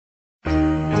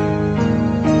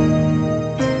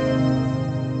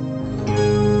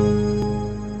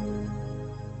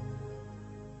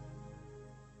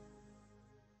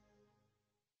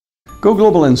Go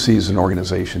Global NC is an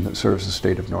organization that serves the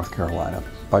state of North Carolina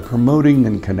by promoting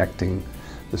and connecting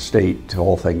the state to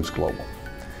all things global.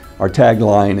 Our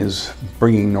tagline is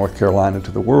bringing North Carolina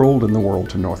to the world and the world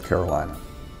to North Carolina.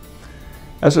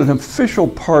 As an official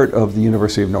part of the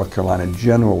University of North Carolina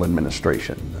General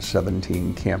Administration, the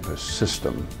 17 campus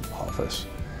system office,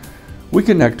 we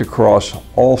connect across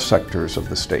all sectors of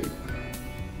the state: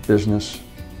 business,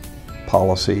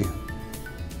 policy,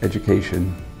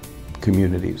 education,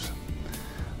 communities,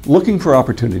 looking for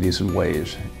opportunities and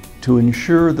ways to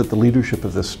ensure that the leadership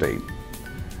of this state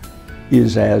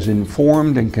is as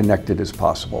informed and connected as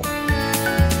possible.